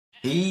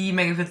Hey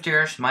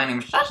Magi-Villagers, my name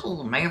is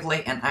Thx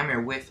Magi-Vile and I'm here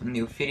with a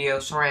new video.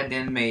 Sorry I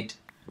didn't make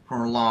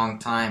for a long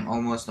time,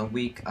 almost a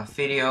week, a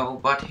video,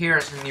 but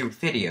here's a new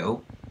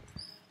video.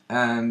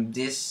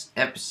 This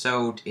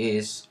episode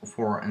is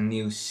for a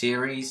new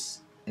series,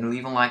 and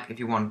leave a like if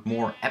you want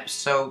more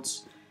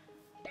episodes.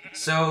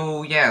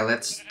 So yeah,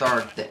 let's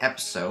start the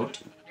episode.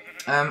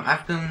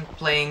 I've been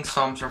playing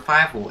some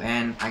survival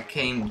and I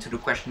came to the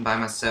question by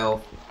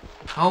myself,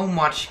 how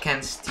much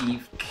can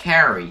Steve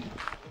carry?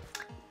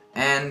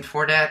 And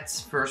for that,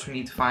 first we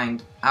need to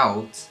find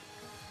out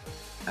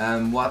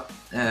what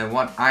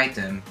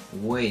item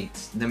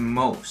weighs the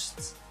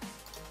most.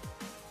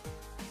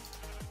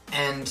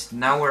 And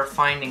now we're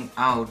finding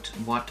out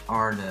what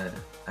are the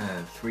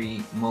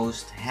three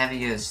most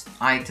heaviest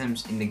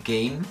items in the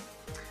game.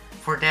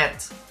 For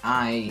that,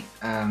 I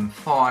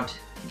thought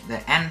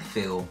the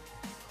anvil,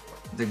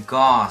 the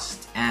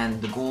ghost,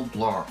 and the gold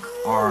block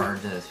are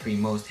the three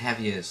most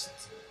heaviest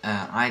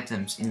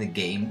items in the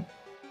game.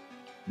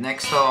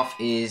 Next off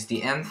is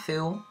the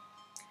anvil.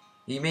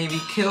 He maybe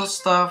kills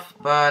stuff,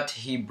 but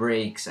he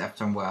breaks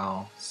after a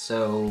while,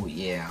 so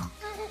yeah.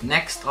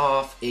 Next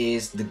off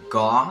is the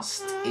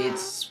ghost.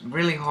 It's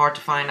really hard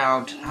to find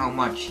out how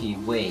much he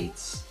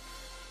weighs.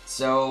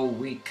 So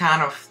we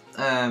kind of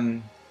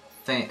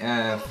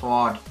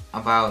thought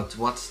about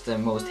what's the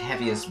most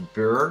heaviest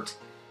bird.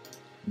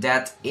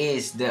 That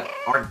is the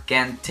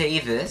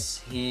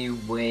Argentavis. He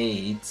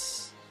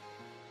weighs,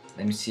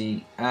 let me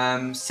see,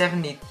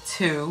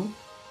 72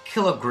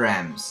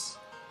 kilograms.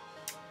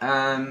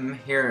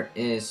 Here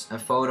is a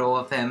photo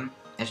of him,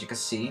 as you can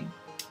see,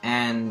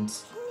 and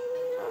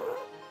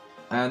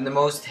the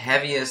most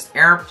heaviest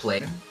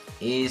airplane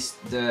is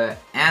the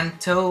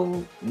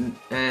Antonov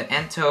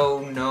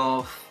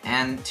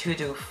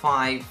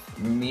N225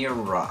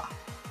 Mira.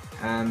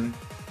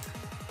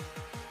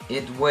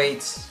 It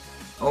weighs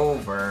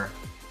over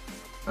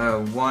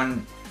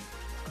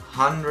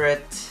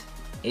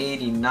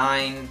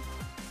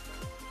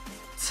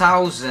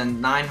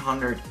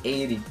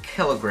 189,980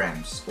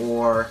 kilograms,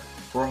 or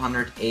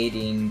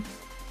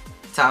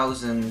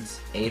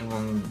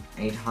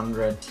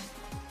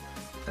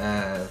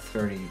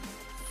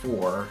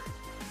 418,834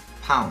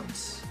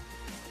 pounds.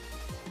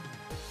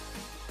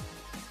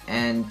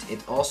 And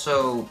it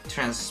also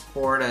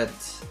transported,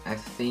 I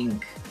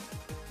think,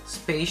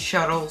 space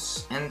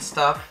shuttles and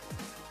stuff.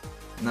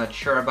 Not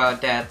sure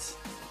about that,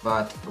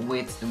 but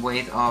with the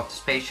weight of the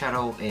space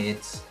shuttle,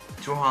 it's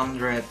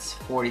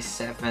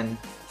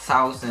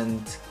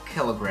 247,000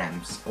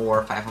 kilograms,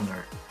 or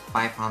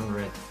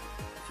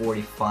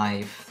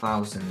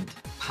 545,000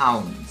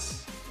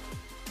 pounds.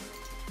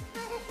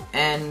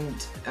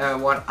 And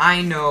what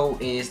I know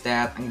is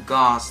that a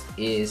ghost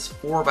is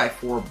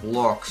 4x4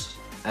 blocks,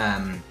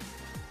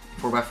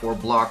 4x4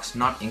 blocks,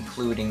 not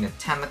including the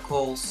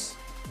tentacles.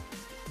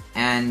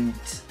 And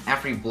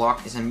every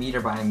block is a meter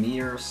by a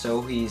meter,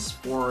 so he's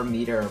 4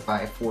 meter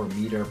by 4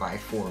 meter by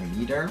 4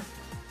 meter.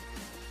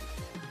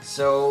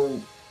 So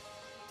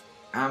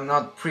I'm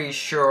not pretty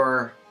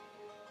sure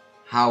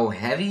how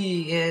heavy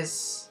he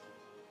is,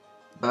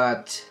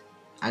 but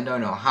I don't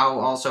know how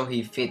also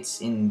he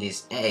fits in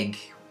this egg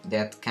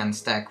that can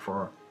stack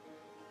for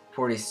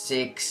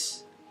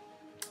 46.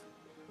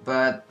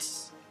 But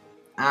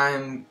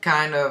I'm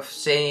kind of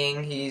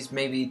saying he's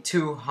maybe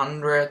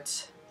 200,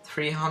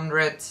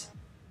 300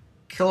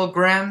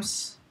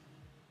 kilograms,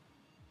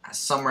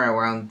 somewhere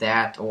around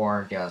that,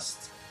 or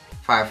just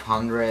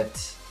 500.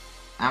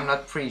 I'm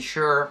not pretty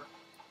sure,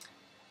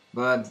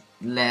 but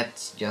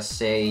let's just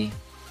say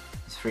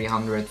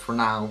 300 for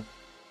now.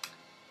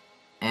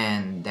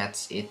 And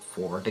that's it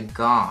for the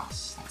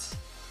ghost.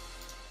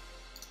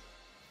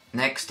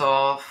 Next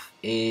off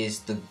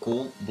is the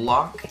gold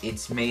block.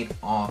 It's made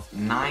of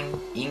 9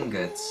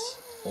 ingots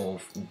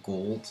of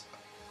gold.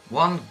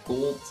 One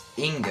gold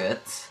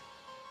ingot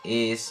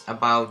is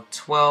about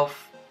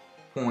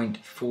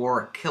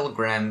 12.4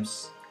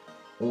 kilograms,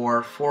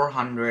 or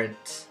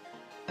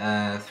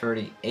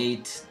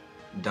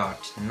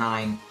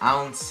 438.9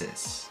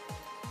 ounces.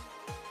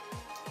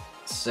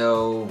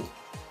 So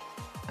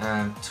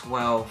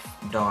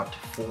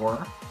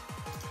 12.4.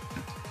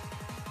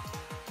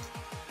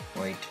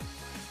 Wait,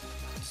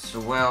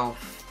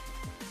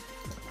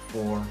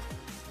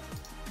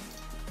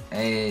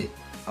 12.4.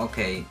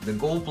 Okay, the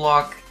gold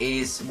block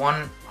is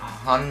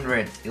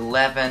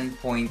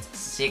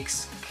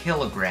 111.6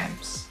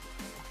 kilograms.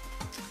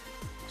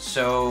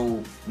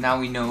 So now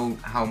we know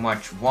how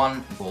much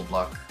one gold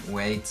block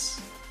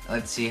weighs.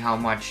 Let's see how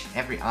much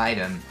every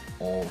item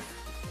of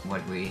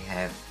what we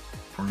have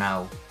for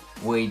now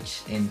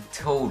weighs in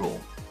total.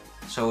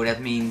 So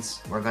that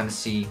means we're gonna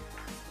see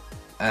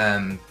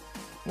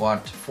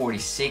what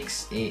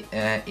 46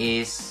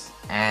 is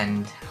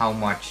and how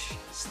much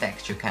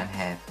stacks you can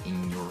have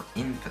in your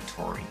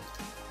inventory.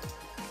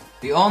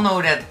 We all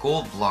know that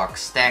gold block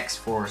stacks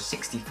for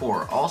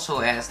 64, also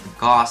as the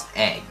ghost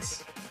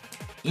eggs.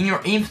 In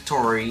your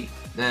inventory,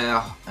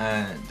 the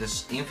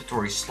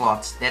inventory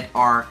slots that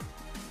are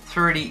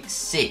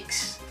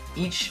 36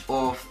 each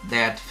of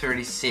that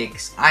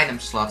 36 item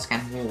slots can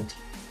hold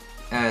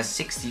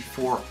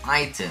 64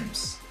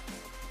 items.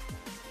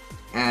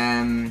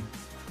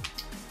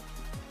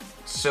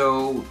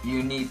 So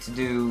you need to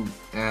do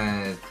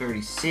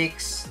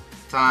 36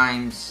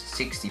 times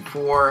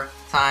 64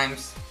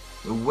 times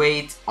the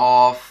weight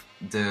of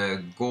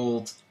the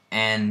gold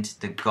and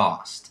the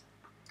ghost.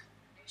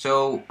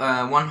 So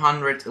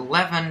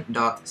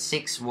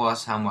 111.6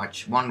 was how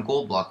much one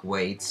gold block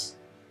weighs.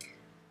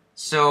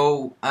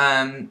 So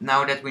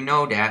now that we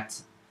know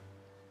that,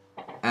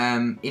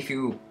 if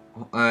your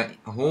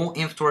whole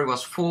inventory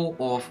was full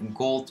of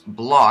gold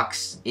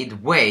blocks,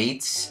 it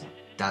weighs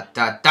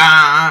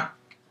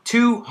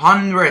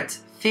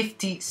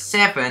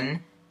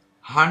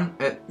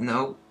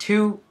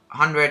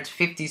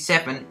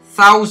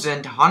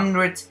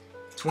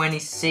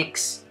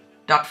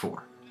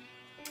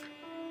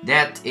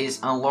That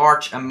is a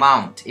large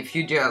amount. If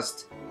you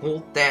just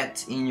hold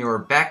that in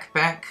your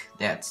backpack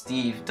that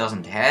Steve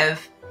doesn't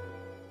have,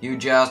 you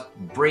just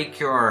break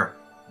your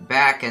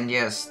back and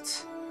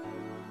just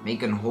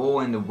make a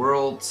hole in the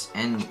world,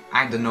 and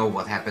I don't know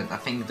what happened. I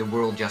think the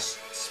world just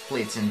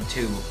splits in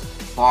two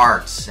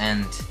parts,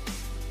 and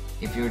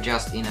if you're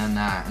just in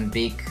a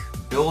big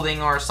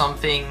building or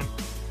something,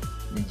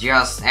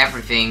 just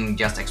everything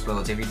just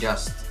explodes. If you're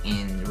just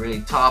in the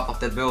really top of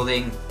the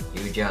building,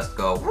 you just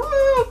go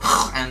woo,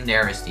 and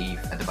there is Steve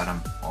at the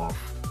bottom of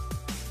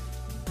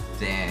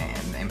the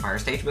Empire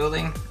State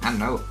Building. I don't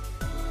know.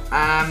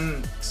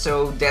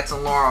 So that's a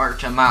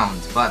large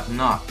amount, but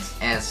not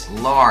as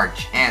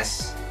large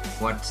as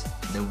what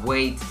the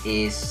weight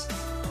is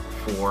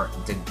for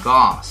the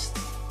ghost.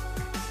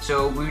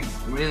 So we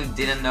really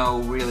didn't know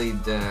really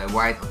the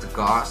weight of the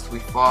ghost. We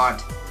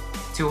thought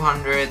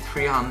 200,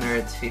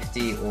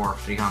 350 or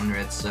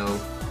 300. So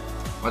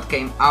what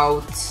came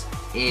out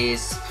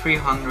is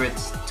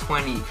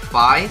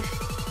 325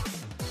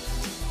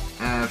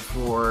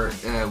 for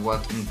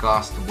what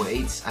ghost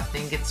weighs. I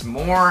think it's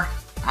more.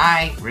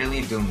 I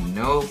really don't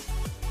know,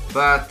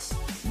 but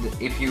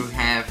if you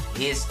have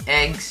his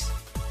eggs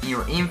in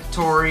your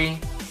inventory,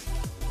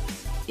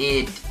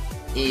 it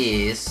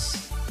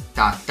is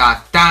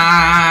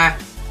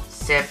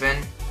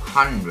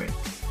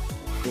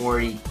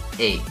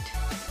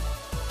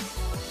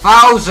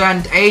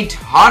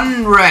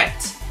 748,800.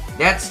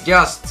 That's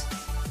just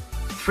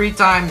 3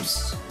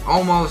 times,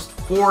 almost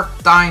 4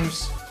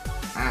 times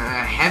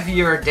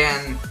heavier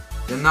than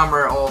the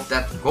number of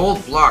that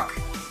gold block.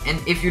 And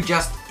if you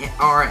just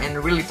are in the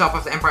really top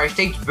of the Empire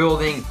State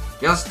Building,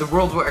 just the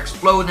world will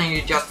explode and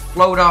you just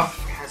float off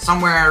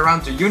somewhere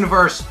around the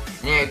universe,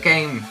 and you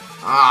came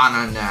on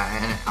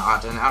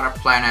another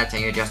planet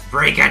and you just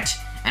break it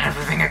and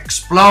everything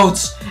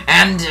explodes,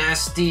 and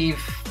Steve,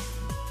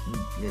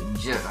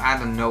 I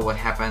don't know what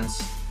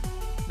happens.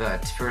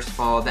 But first of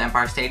all, the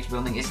Empire State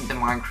Building isn't in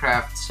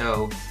Minecraft,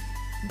 so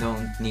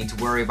don't need to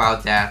worry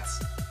about that.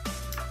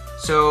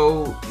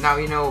 So now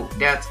you know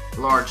that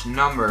large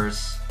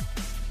numbers.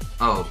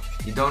 Oh,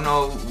 you don't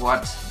know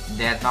what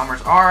that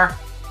numbers are?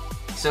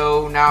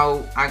 So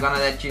now I'm gonna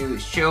let you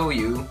show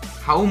you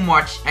how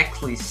much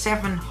actually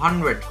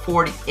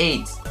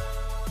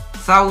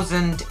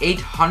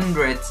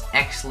 748,800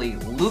 actually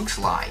looks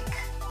like.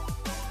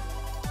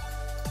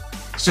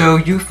 So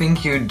you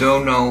think you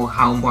don't know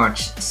how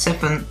much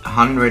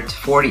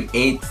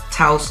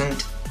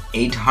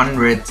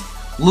 748,800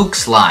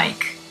 looks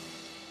like?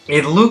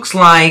 It looks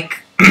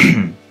like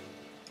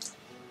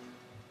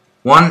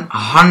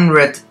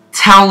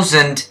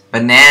 100,000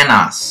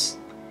 bananas.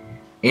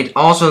 It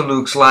also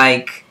looks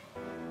like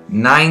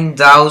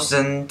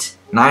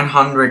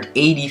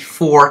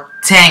 9,984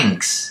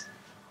 tanks,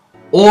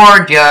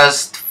 or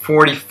just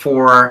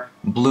 44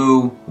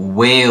 blue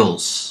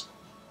whales.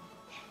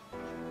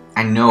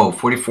 I know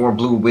 44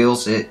 blue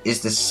whales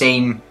is the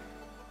same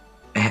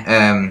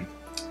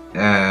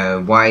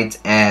white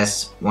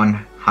as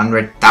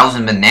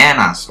 100,000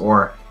 bananas,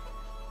 or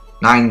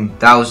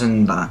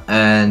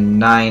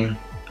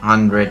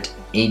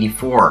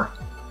 9,984.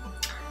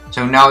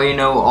 So now you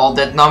know all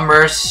that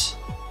numbers,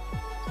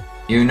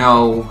 you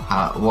know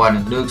what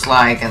it looks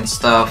like and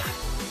stuff.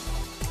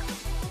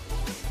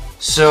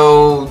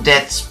 So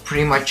that's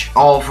pretty much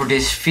all for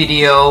this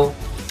video.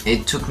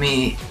 It took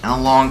me a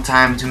long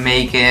time to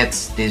make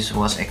it. This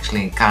was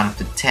actually kind of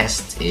the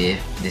test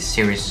if this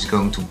series is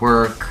going to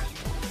work.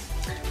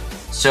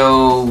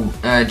 So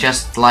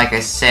just like I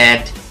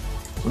said,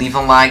 leave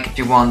a like if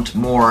you want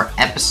more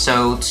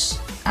episodes,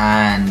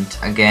 and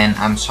again,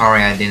 I'm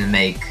sorry I didn't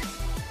make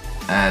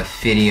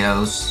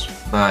videos,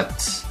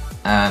 but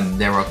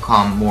there will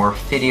come more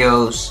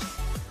videos.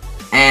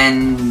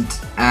 And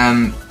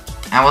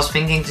I was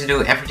thinking to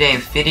do everyday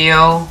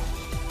video.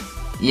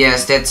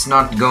 Yes, that's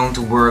not going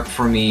to work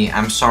for me.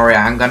 I'm sorry.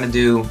 I'm gonna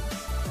do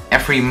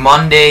every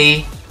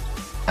Monday,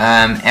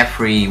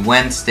 every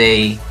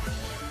Wednesday,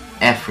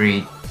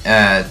 every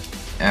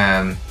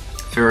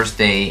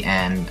Thursday,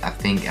 and I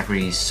think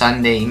every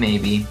Sunday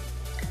maybe,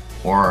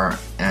 or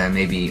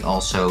maybe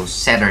also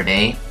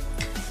Saturday.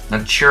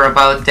 Not sure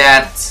about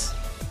that.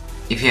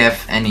 if you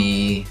have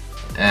any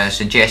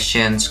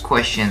suggestions,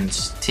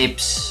 questions,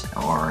 tips,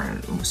 or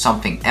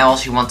something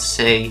else you want to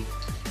say,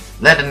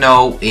 let it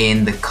know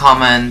in the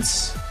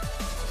comments.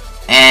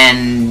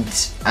 And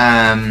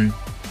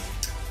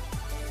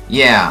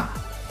yeah,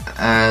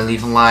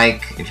 leave a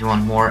like if you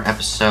want more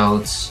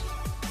episodes.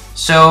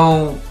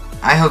 So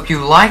I hope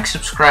you like,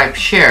 subscribe,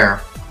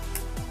 share,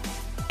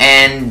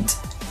 and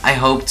I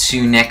hope to see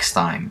you next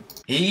time.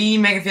 Hey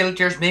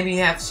Magi-Villagers, maybe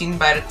you have seen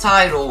by the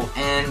title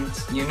and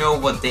you know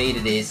what date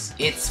it is.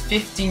 It's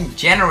 15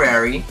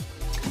 January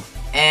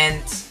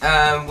and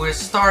we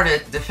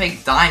started the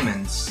fake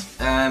diamonds.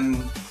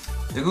 The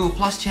Google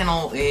Plus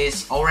channel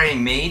is already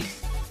made.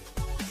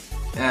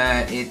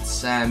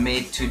 It's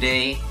made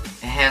today.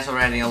 It has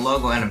already a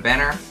logo and a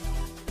banner.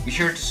 Be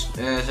sure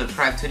to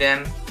subscribe to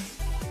them.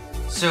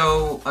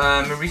 So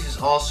Maurice is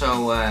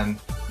also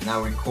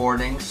now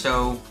recording,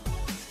 so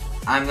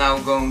I'm now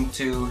going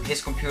to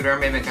his computer.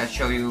 Maybe I can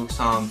show you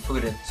some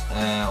footage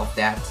of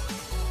that.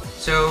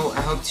 So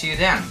I hope to see you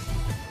then.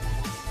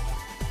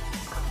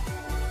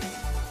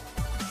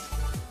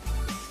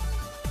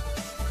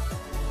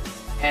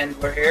 And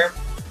we're here,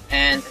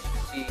 and as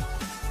you see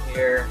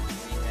here,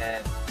 we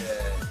have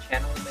the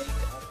channel made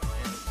up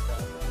and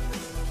stuff.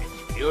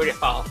 It's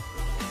beautiful. And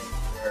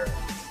we're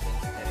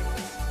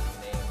editing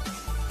the name of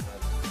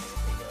the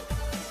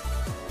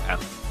video.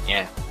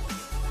 Yeah.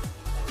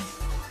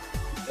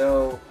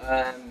 So,